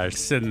garage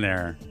sitting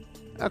there.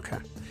 Okay.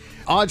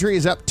 Audrey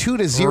is up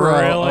 2-0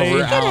 Really? over You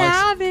You can Alex.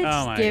 have it. Oh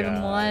Just my give him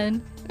God.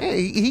 one.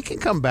 Hey, he can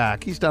come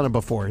back. He's done it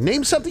before.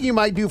 Name something you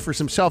might do for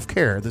some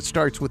self-care that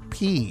starts with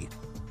P.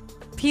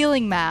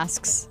 Peeling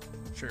masks.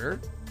 Sure.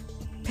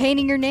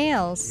 Painting your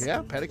nails.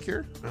 Yeah,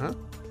 pedicure.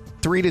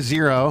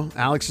 3-0.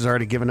 Alex has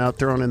already given up,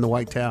 throwing in the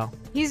white towel.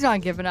 He's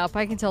not giving up.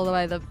 I can tell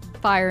by the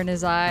fire in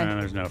his eye.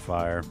 There's no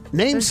fire.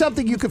 Name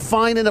something you could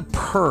find in a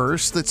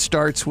purse that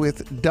starts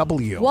with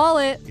W.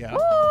 Wallet. Yeah.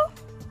 Woo.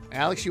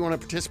 Alex, you want to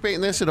participate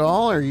in this at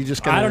all, or are you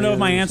just going to... I don't know if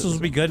my answers will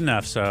be good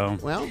enough, so...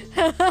 Well...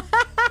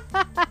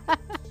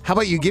 How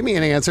about you give me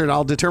an answer, and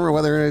I'll determine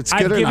whether it's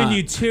good or not. I've given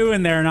you 2,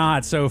 and they're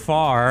not so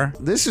far.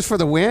 This is for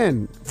the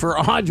win, for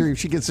Audrey, if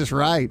she gets this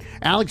right.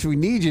 Alex, we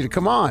need you to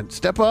come on,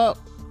 step up.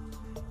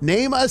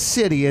 Name a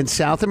city in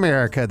South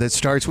America that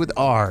starts with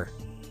R.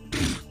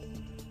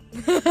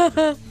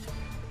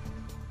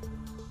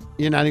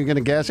 You're not even going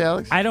to guess,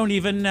 Alex? I don't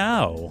even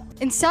know.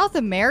 In South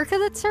America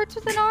that starts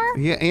with an R?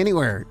 Yeah,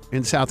 anywhere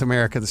in South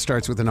America that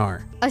starts with an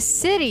R. A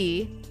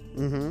city?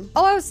 Mm-hmm.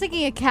 Oh, I was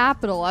thinking a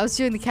capital. I was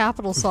doing the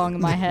capital song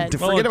in my head.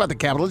 Forget about the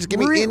capital. Just give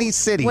me any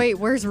city. Wait,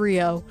 where's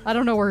Rio? I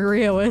don't know where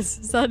Rio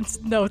is.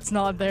 No, it's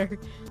not there.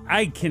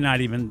 I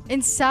cannot even...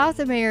 In South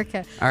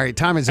America. All right,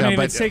 time is up. I mean,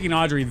 if it's taking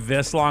Audrey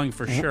this long,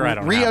 for sure, I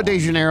don't know. Rio de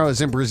Janeiro is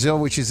in Brazil,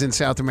 which is in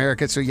South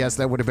America, so yes,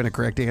 that would have been a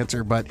correct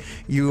answer, but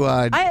you...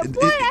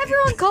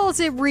 Everyone calls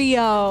it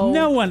Rio.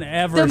 No one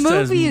ever says... The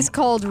movie is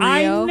called Rio.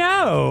 I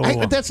know.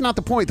 That's not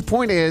the point. The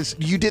point is,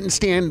 you didn't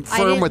stand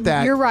firm with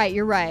that. You're right.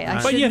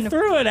 But you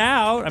threw it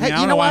out. I mean,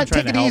 hey, you know what?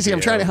 Take it easy. I'm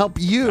trying to help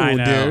you, I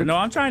know. dude. No,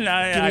 I'm trying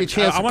to... Give you a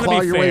chance to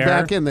claw your way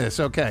back in this.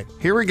 Okay,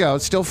 here we go.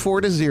 It's still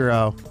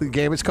 4-0. The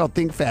game is called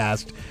Think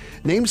Fast.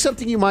 Name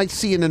something you might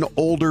see in an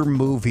older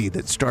movie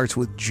that starts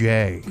with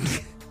J.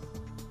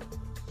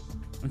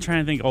 I'm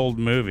trying to think old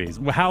movies.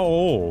 How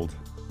old?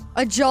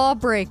 A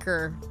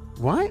Jawbreaker.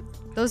 What?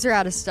 Those are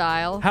out of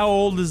style. How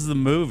old is the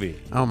movie?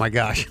 Oh, my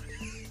gosh.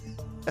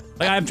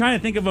 Like, I'm trying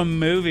to think of a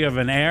movie of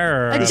an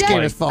era. This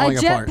game is falling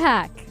apart.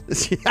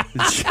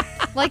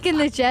 Jetpack. Like in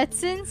the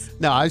Jetsons?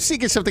 No, I was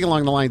thinking something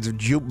along the lines of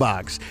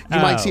jukebox. You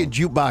might see a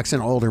jukebox in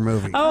an older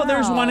movie. Oh,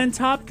 there's one in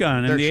Top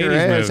Gun in the sure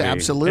 80s is. movie.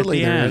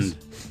 Absolutely, at the there end. is.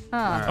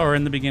 Or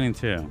in the beginning,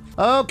 too.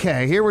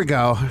 Okay, here we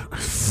go.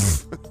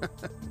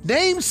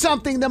 Name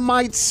something that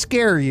might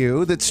scare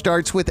you that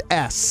starts with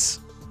S.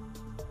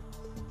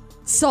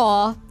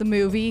 Saw, the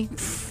movie.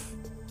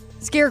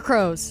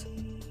 Scarecrows.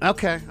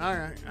 Okay, all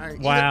right.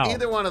 Wow.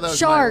 Either one of those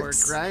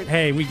Sharks. might work, right?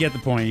 Hey, we get the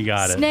point. You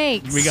got it.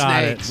 Snakes. We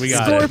got Snakes. it. We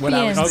got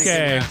Scorpions. it.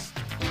 Okay.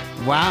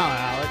 Wow,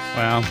 Alex.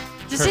 Well.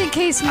 Just in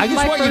case I just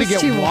my want you to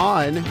first get two.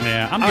 one.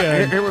 Yeah, I'm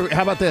good.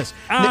 How about this?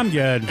 I'm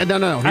good. No.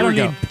 Here I don't we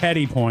go. need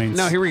petty points.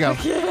 No, here we go.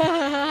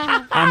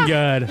 I'm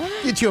good.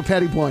 Get you a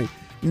petty point.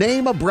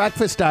 Name a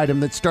breakfast item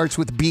that starts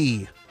with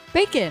B.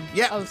 Bacon.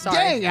 Yeah. Oh, sorry.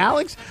 Dang,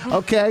 Alex.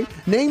 Okay.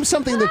 Name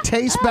something that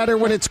tastes better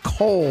when it's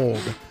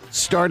cold,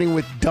 starting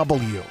with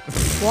W.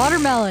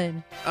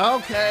 Watermelon.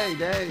 Okay,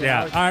 dang. Yeah.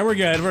 Alex. All right, we're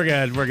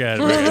good.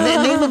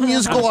 Name a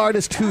musical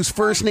artist whose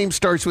first name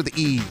starts with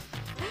E.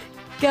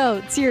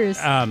 Go. Serious.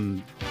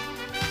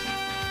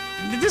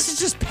 This is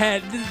just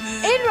pet.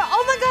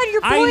 Oh my God,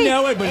 your I point.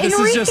 know it, but this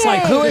is just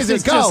like who is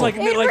it? Go. Just like,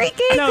 Enrique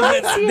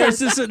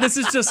this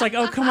is just like,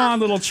 oh, come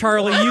on, little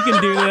Charlie, you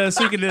can do this.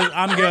 You can do this.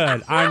 I'm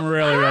good. I'm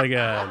really, really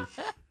good.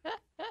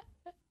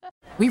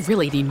 We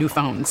really need new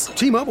phones.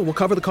 T-Mobile will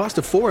cover the cost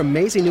of 4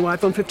 amazing new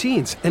iPhone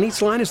 15s, and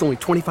each line is only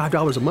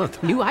 $25 a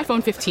month. New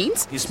iPhone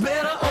 15s? It's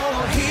better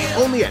over here.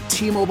 Only at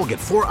T-Mobile, get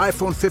 4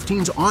 iPhone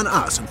 15s on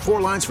us and 4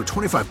 lines for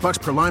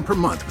 $25 per line per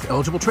month with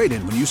eligible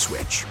trade-in when you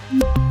switch.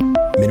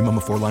 Minimum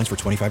of 4 lines for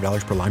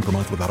 $25 per line per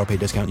month with autopay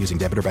discount using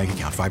debit or bank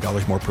account.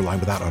 $5 more per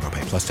line without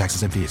autopay, plus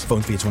taxes and fees.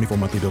 Phone fee at 24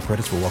 monthly bill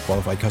credits for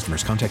well-qualified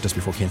customers. Contact us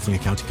before canceling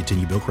account to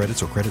continue bill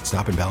credits or credit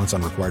stop and balance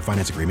on required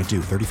finance agreement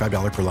due.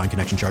 $35 per line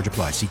connection charge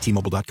applies. See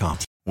T-Mobile.com.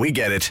 We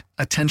get it.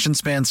 Attention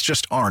spans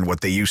just aren't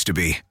what they used to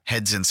be.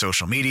 Heads in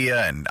social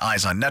media and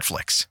eyes on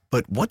Netflix.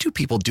 But what do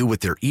people do with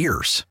their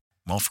ears?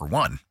 Well, for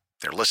one,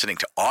 they're listening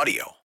to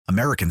audio.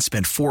 Americans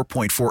spend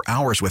 4.4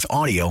 hours with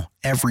audio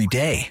every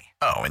day.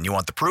 Oh, and you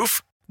want the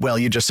proof? Well,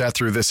 you just sat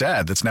through this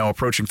ad that's now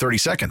approaching 30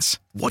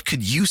 seconds. What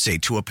could you say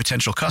to a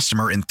potential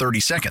customer in 30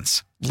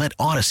 seconds? Let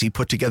Odyssey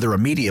put together a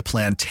media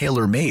plan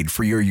tailor-made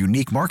for your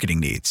unique marketing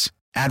needs.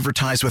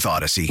 Advertise with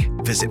Odyssey.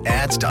 Visit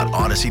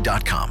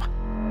ads.odyssey.com.